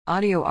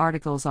Audio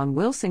articles on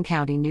Wilson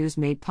County News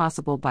made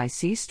possible by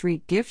C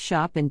Street Gift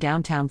Shop in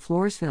downtown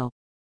Floresville.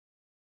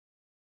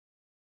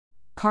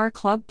 Car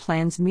Club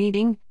plans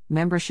meeting,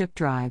 membership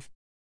drive.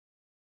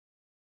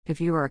 If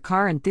you are a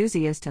car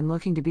enthusiast and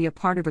looking to be a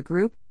part of a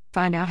group,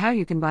 find out how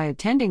you can by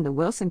attending the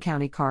Wilson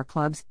County Car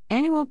Club's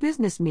annual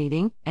business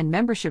meeting and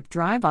membership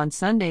drive on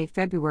Sunday,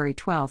 February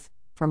 12th,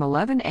 from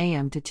 11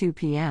 a.m. to 2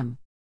 p.m.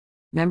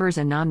 Members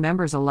and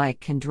non-members alike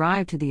can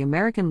drive to the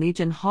American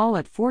Legion Hall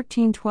at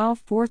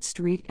 1412 4th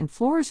Street in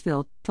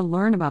Floresville to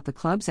learn about the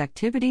club's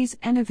activities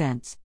and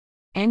events.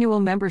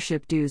 Annual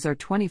membership dues are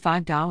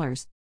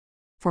 $25.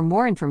 For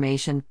more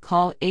information,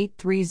 call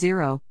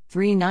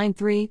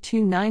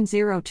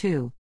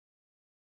 830-393-2902.